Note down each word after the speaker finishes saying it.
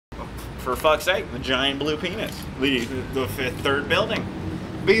for fuck's sake, the giant blue penis, the third building,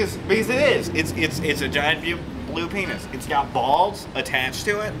 because it is. It's a giant blue penis. It's got balls attached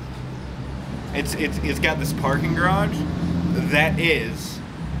to it. It's got this parking garage that is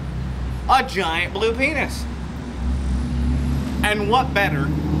a giant blue penis. And what better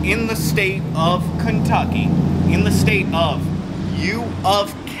in the state of Kentucky, in the state of U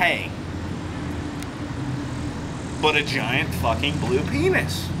of K, but a giant fucking blue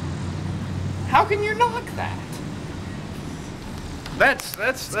penis? How can you knock that? That's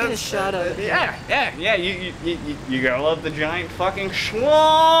get a shot of it. Yeah. You gotta love the giant fucking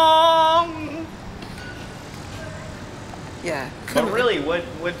schlong. Yeah. But really,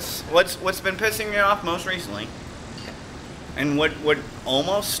 what's been pissing me off most recently, and what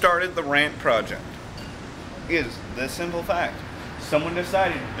almost started the Rant Project, is this simple fact: someone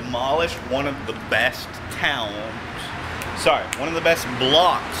decided to demolish one of the best one of the best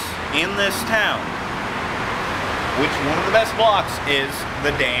blocks in this town. Which one of the best blocks is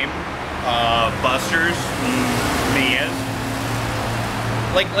the Dame, Buster's, Mia's.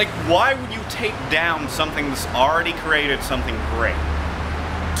 Like, why would you take down something that's already created something great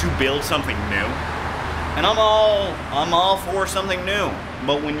to build something new? And I'm all for something new,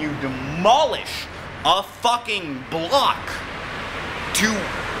 but when you demolish a fucking block to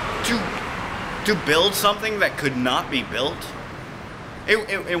build something that could not be built,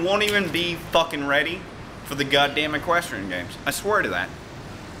 it won't even be fucking ready for the goddamn equestrian games. I swear to that.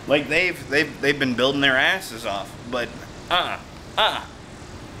 Like, they've been building their asses off, but I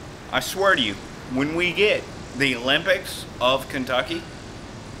swear to you, when we get the Olympics of Kentucky,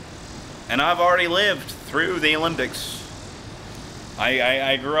 and I've already lived through the Olympics.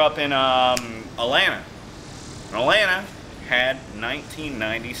 I grew up in Atlanta. Atlanta had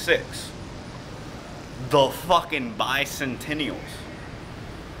 1996, the fucking bicentennials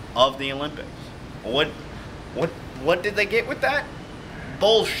of the Olympics. What did they get with that?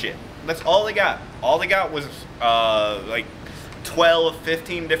 Bullshit. That's all they got. All they got was like 12,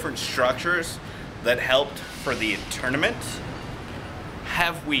 15 different structures that helped for the tournaments.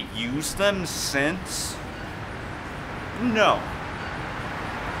 Have we used them since? No.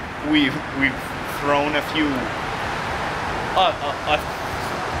 We've thrown a few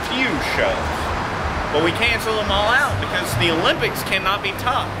shows, but we cancel them all out because the Olympics cannot be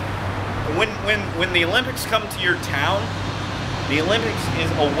topped. When the Olympics come to your town, the Olympics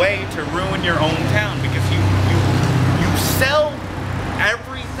is a way to ruin your own town because you sell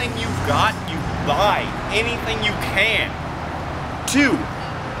everything you've got, you buy anything you can to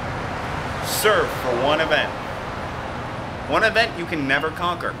serve for one event. One event you can never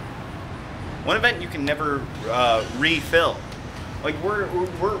conquer. One event you can never refill. Like we're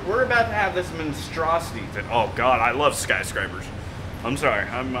about to have this monstrosity that, oh God, I love skyscrapers. I'm sorry,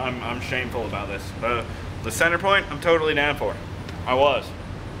 I'm shameful about this. The Centerpointe, I'm totally down for. I was.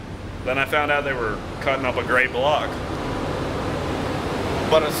 Then I found out they were cutting up a great block.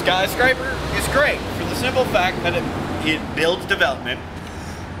 But a skyscraper is great for the simple fact that it builds development.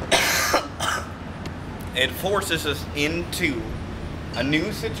 It forces us into a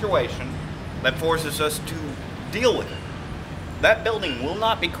new situation that forces us to deal with it. That building will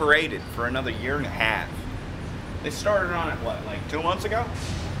not be created for another year and a half. They started on it, what, like 2 months ago?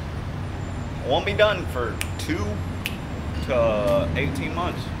 It won't be done for 2 to 18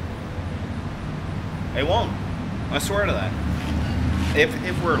 months. It won't. I swear to that.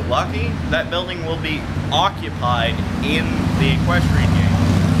 If we're lucky, that building will be occupied in the equestrian game.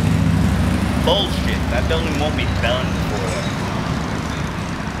 Bullshit. That building won't be done for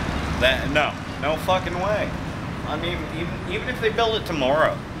no fucking way. I mean, even if they build it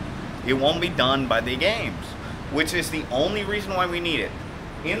tomorrow, it won't be done by the games, which is the only reason why we need it.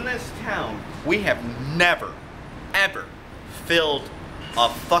 In this town, we have never, ever filled a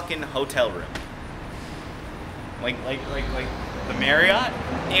fucking hotel room. Like the Marriott,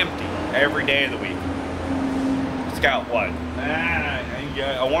 empty every day of the week. It's got what?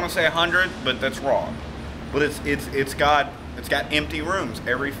 I want to say 100, but that's wrong. But it's got empty rooms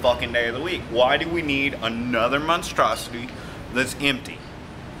every fucking day of the week. Why do we need another monstrosity that's empty?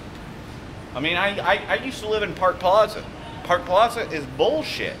 I mean, I used to live in Park Plaza. Park Plaza is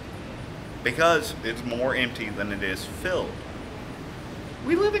bullshit because it's more empty than it is filled.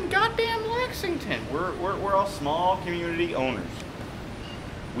 We live in goddamn Lexington. We're all small community owners.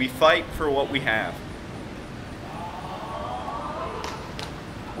 We fight for what we have.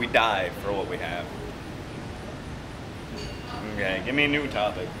 We die for what we have. Okay, give me a new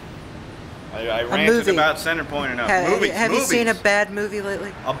topic. I ranted about Centerpointe enough. Have you seen a bad movie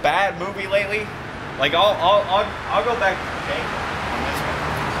lately? A bad movie lately? Like I'll go back to Jacob on this one.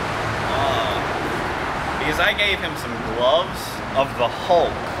 is I gave him some gloves of the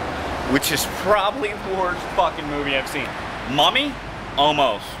Hulk, which is probably the worst fucking movie I've seen. Mummy?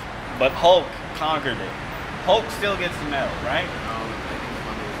 Almost. But Hulk conquered it. Hulk still gets the medal, right?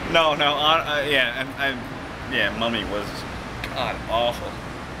 No, yeah, Mummy was, God, awful.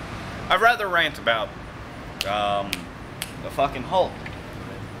 I'd rather rant about the fucking Hulk.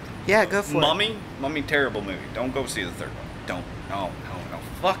 Yeah, go for it. Mummy, terrible movie. Don't go see the third one. Don't. No.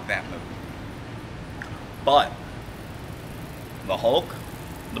 Fuck that movie. But the Hulk,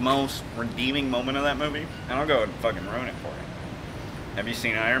 the most redeeming moment of that movie, and I'll go and fucking ruin it for you. Have you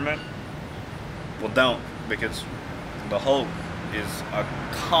seen Iron Man? Well, don't, because the Hulk is a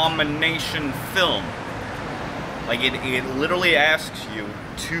combination film. Like, it literally asks you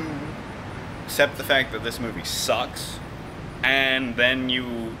to accept the fact that this movie sucks, and then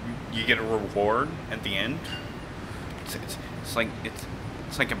you get a reward at the end.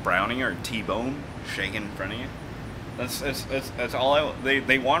 It's like a brownie or a T-bone shaken in front of you. That's all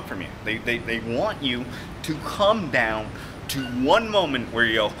they want from you. They want you to come down to one moment where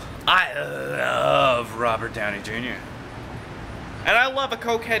you go, I love Robert Downey Jr. And I love a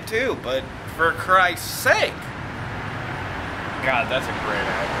cokehead too, but for Christ's sake. God, that's a great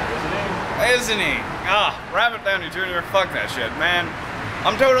actor, isn't he? Robert Downey Jr., fuck that shit, man.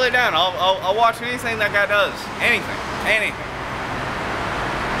 I'm totally down. I'll watch anything that guy does. Anything.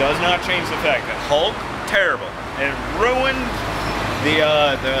 Does not change the fact that Hulk, terrible. It ruined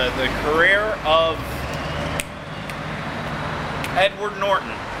the career of Edward Norton.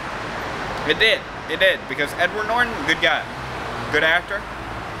 It did, because Edward Norton, good guy, good actor.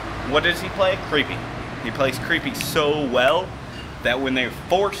 What does he play? Creepy. He plays creepy so well that when they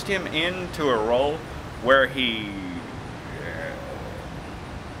forced him into a role where he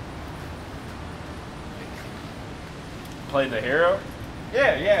played the hero.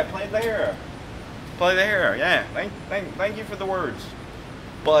 Yeah, played the hero. Play the hero, yeah. Thank you for the words.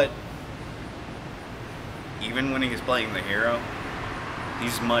 But even when he's playing the hero,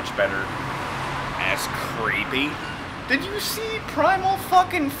 he's much better as creepy. Did you see Primal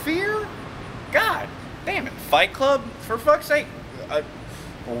fucking Fear? God damn it. Fight Club, for fuck's sake.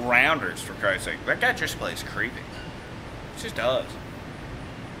 Rounders, for Christ's sake. That guy just plays creepy. He just does.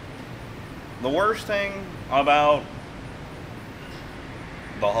 The worst thing about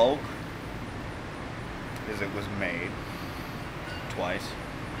the Hulk is it was made twice.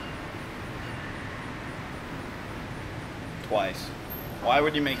 Why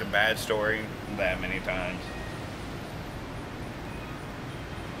would you make a bad story that many times?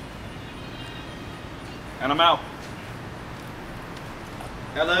 And I'm out.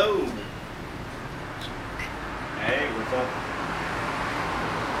 Hello. Hey, what's up?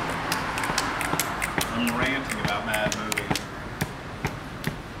 I'm ranting about bad movies.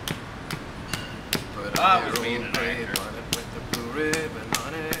 I was being an actor. With the blue ribbon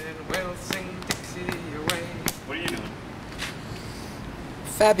on it, we'll sing Dixie away. What are you doing?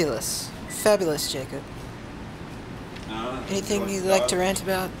 Fabulous, Jacob. Anything you'd like to rant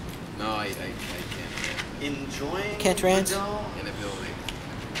about? No, I can't. Enjoying. Can't rant? In a building.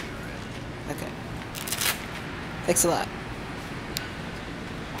 Okay. Thanks a lot.